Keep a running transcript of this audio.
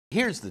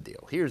Here's the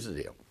deal. Here's the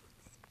deal.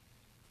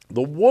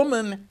 The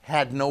woman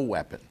had no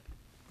weapon,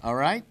 all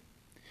right?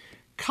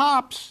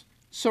 Cops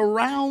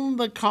surround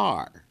the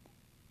car.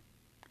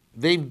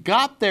 They've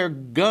got their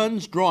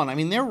guns drawn. I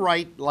mean, they're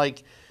right,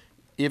 like,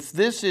 if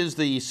this is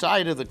the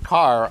side of the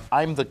car,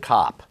 I'm the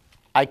cop.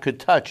 I could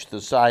touch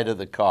the side of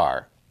the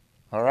car,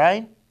 all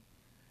right?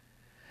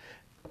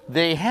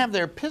 They have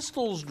their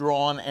pistols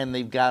drawn and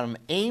they've got them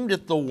aimed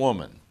at the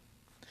woman.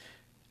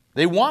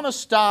 They want to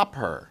stop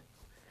her.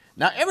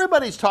 Now,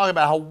 everybody's talking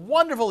about how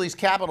wonderful these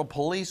Capitol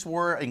Police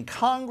were. In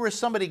Congress,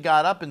 somebody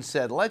got up and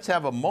said, let's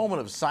have a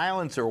moment of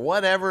silence or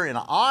whatever in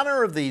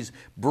honor of these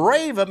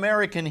brave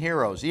American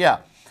heroes.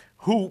 Yeah,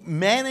 who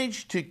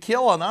managed to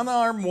kill an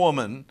unarmed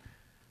woman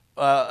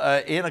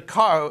in a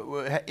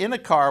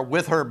car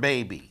with her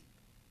baby.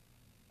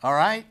 All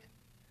right?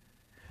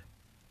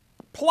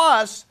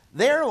 Plus,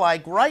 they're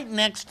like right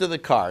next to the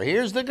car.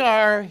 Here's the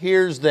car,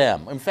 here's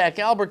them. In fact,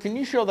 Albert, can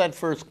you show that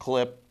first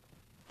clip?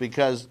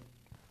 Because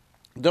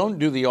don't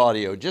do the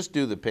audio, just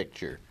do the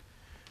picture.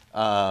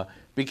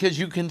 Because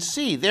you can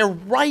see they're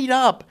right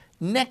up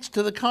next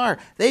to the car.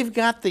 They've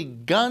got the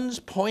guns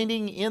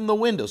pointing in the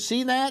window.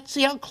 See that?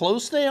 See how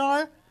close they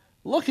are?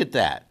 Look at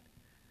that.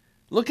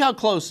 Look how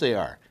close they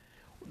are.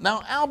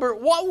 Now,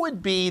 Albert, what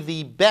would be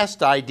the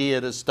best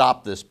idea to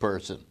stop this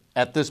person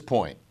at this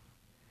point?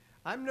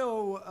 I'm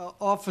no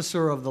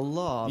officer of the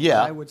law, Yeah.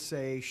 but I would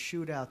say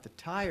shoot out the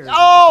tires.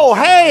 Oh,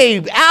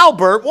 hey,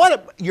 Albert,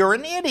 you're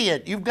an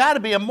idiot. You've got to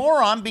be a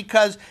moron,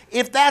 because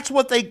if that's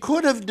what they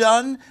could have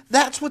done,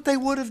 that's what they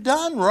would have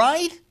done,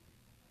 right?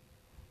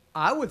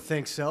 I would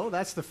think so.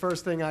 That's the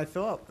first thing I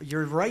thought.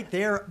 You're right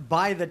there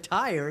by the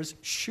tires.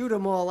 Shoot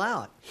them all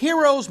out.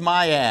 Heroes,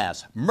 my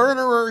ass.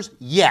 Murderers,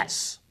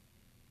 yes.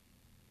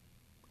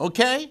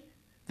 Okay?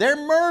 They're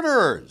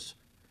murderers.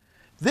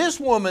 This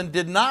woman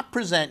did not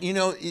present, you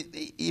know,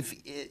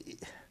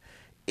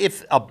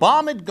 if a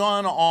bomb had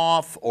gone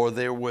off or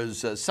there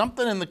was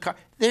something in the car,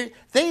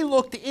 they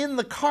looked in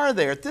the car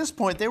there. At this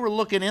point, they were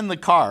looking in the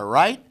car,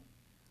 right?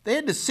 They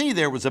had to see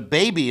there was a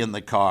baby in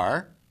the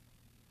car.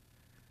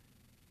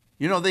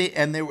 You know,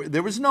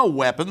 there was no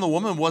weapon. The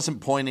woman wasn't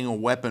pointing a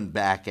weapon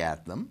back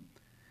at them.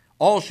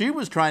 All she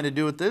was trying to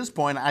do at this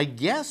point, I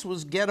guess,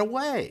 was get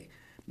away.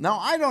 Now,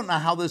 I don't know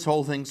how this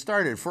whole thing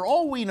started. For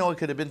all we know, it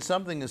could have been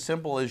something as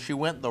simple as she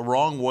went the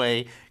wrong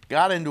way,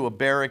 got into a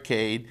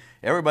barricade,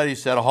 everybody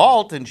said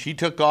halt, and she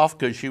took off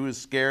because she was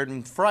scared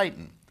and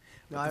frightened.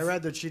 No, I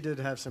read that she did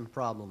have some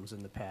problems in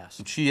the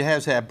past. She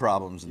has had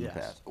problems in the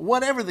past.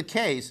 Whatever the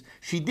case,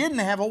 she didn't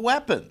have a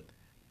weapon.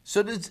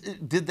 So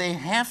did they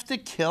have to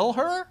kill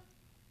her?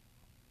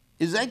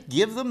 Does that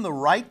give them the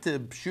right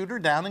to shoot her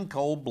down in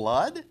cold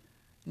blood?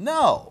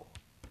 No.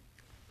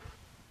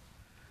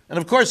 And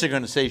of course they're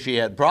going to say she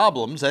had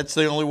problems. That's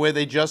the only way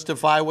they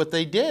justify what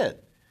they did.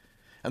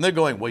 And they're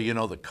going, well, you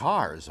know, the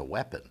car is a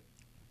weapon.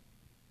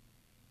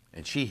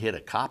 And she hit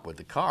a cop with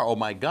the car. Oh,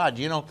 my God.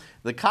 You know,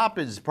 the cop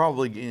is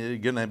probably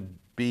going to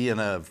be in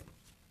a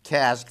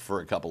cast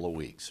for a couple of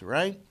weeks,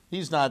 right?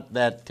 He's not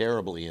that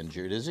terribly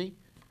injured, is he?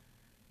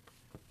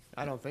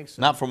 I don't think so.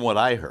 Not from what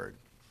I heard.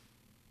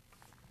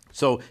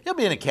 So he'll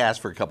be in a cast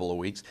for a couple of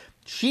weeks.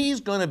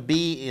 She's going to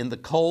be in the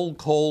cold,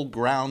 cold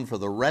ground for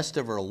the rest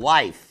of her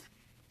life.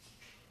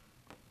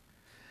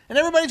 And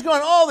everybody's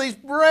going, oh, these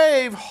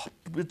brave,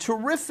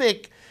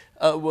 terrific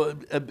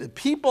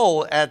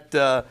people at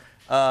the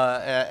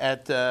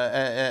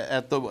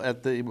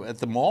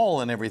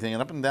mall and everything,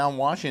 and up and down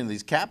Washington.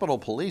 These Capitol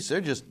Police,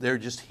 they're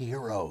just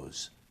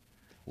heroes.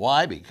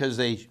 Why? Because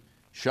they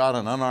shot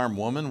an unarmed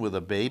woman with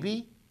a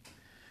baby?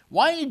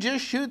 Why don't you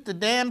just shoot the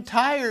damn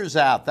tires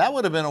out? That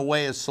would have been a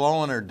way of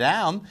slowing her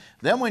down.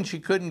 Then when she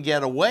couldn't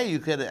get away, you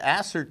could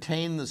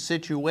ascertain the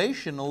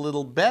situation a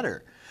little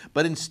better.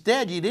 But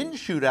instead, you didn't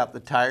shoot out the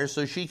tires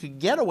so she could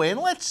get away. And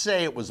let's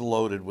say it was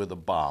loaded with a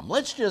bomb.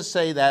 Let's just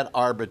say that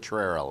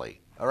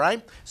arbitrarily, all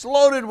right? It's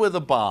loaded with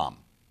a bomb,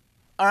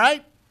 all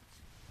right?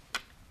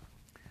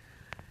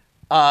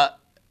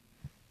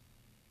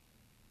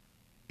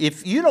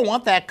 If you don't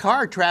want that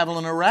car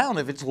traveling around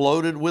if it's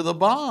loaded with a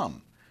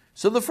bomb.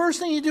 So the first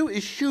thing you do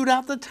is shoot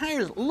out the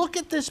tires. Look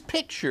at this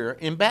picture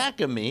in back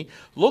of me.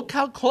 Look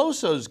how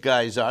close those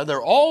guys are.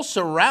 They're all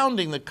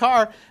surrounding the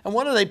car. And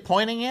what are they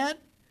pointing at?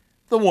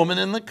 The woman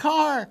in the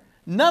car.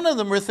 None of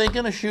them are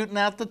thinking of shooting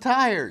out the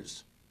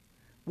tires.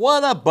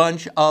 What a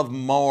bunch of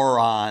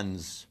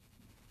morons.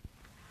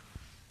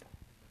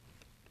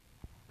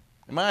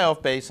 Am I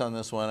off base on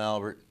this one,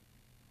 Albert?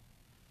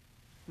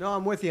 No,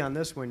 I'm with you on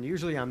this one.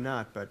 Usually I'm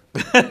not, but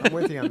I'm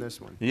with you on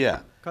this one.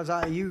 Yeah. Because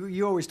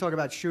you always talk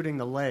about shooting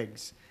the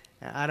legs.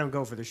 I don't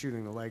go for the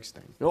shooting the legs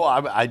thing. Well,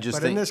 I just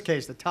but think, in this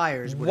case, the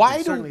tires would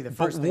be certainly the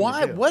first thing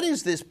to do. What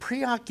is this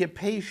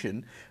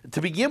preoccupation?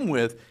 To begin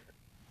with,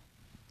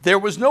 there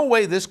was no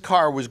way this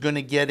car was going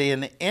to get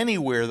in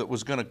anywhere that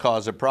was going to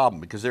cause a problem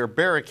because there are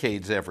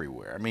barricades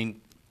everywhere. I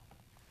mean,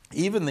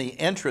 even the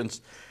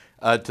entrance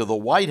to the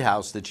White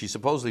House that she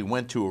supposedly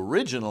went to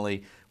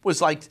originally was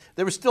like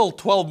there were still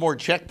 12 more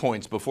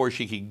checkpoints before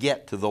she could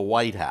get to the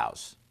White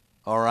House.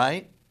 All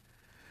right?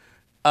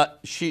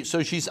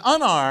 So she's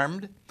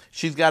unarmed.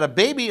 She's got a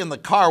baby in the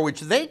car,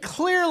 which they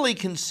clearly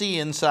can see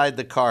inside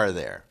the car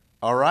there.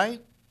 All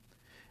right?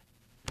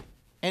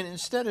 And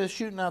instead of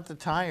shooting out the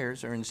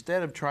tires or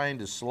instead of trying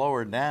to slow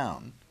her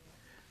down,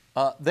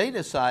 they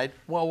decide,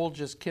 well, we'll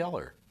just kill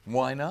her.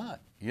 Why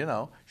not? You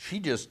know, she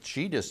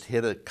just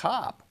hit a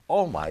cop.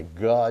 Oh my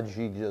God,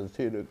 she just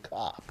hit a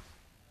cop.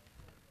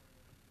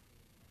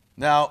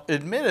 Now,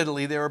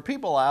 admittedly, there are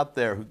people out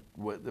there who,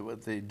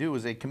 what they do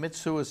is they commit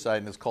suicide,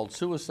 and it's called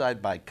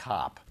suicide by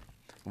cop.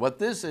 What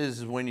this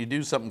is when you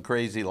do something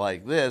crazy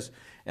like this,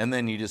 and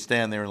then you just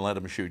stand there and let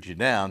them shoot you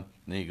down,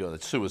 and then you go,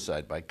 that's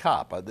suicide by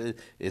cop.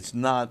 It's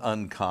not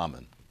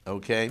uncommon,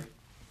 okay?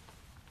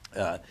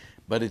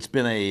 But it's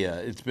been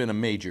a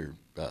major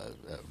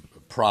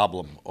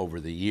problem over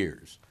the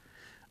years.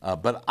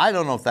 But I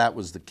don't know if that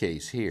was the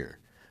case here.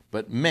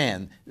 But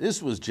man,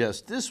 this was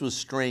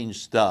strange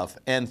stuff.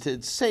 And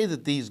to say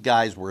that these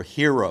guys were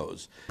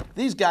heroes,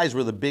 these guys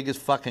were the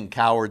biggest fucking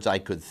cowards I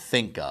could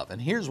think of.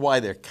 And here's why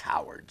they're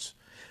cowards.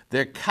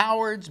 They're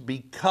cowards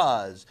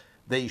because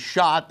they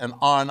shot an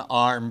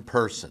unarmed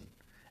person.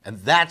 And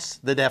that's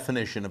the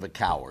definition of a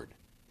coward.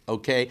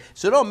 Okay?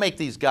 So don't make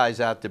these guys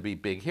out to be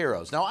big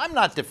heroes. Now, I'm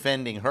not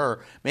defending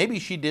her. Maybe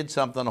she did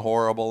something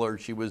horrible, or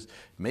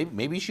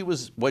maybe she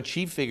was what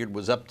she figured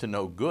was up to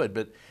no good.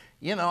 But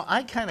you know,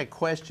 I kind of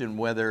question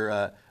whether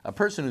a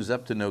person who's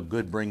up to no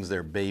good brings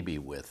their baby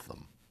with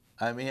them.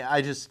 I mean,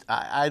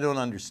 I don't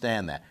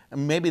understand that.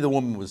 Maybe the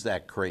woman was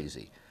that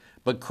crazy.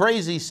 But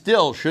crazy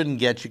still shouldn't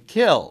get you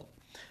killed.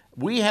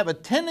 We have a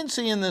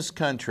tendency in this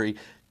country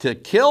to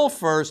kill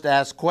first,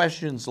 ask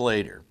questions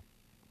later.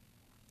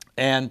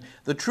 And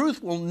the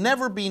truth will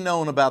never be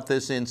known about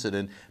this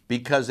incident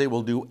because they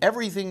will do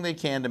everything they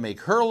can to make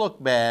her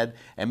look bad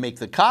and make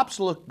the cops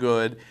look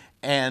good.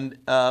 And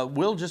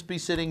we'll just be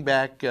sitting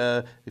back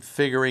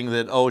figuring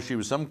that, oh, she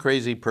was some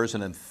crazy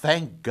person, and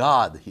thank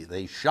God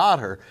they shot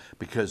her,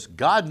 because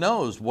God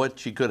knows what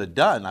she could have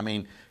done. I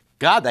mean,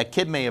 God, that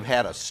kid may have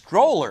had a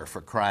stroller, for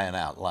crying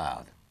out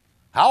loud.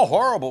 How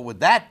horrible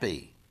would that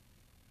be?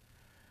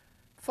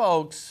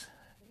 Folks,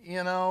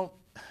 you know,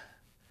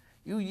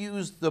 you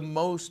use the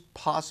most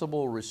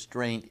possible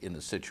restraint in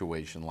a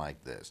situation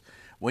like this.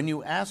 When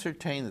you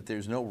ascertain that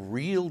there's no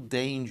real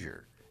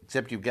danger,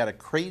 except you've got a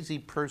crazy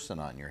person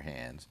on your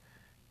hands,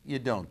 you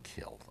don't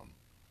kill them.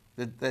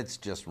 That's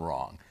just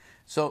wrong.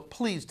 So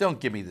please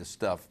don't give me this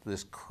stuff,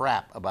 this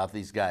crap about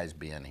these guys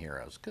being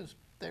heroes, because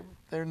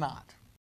they're not.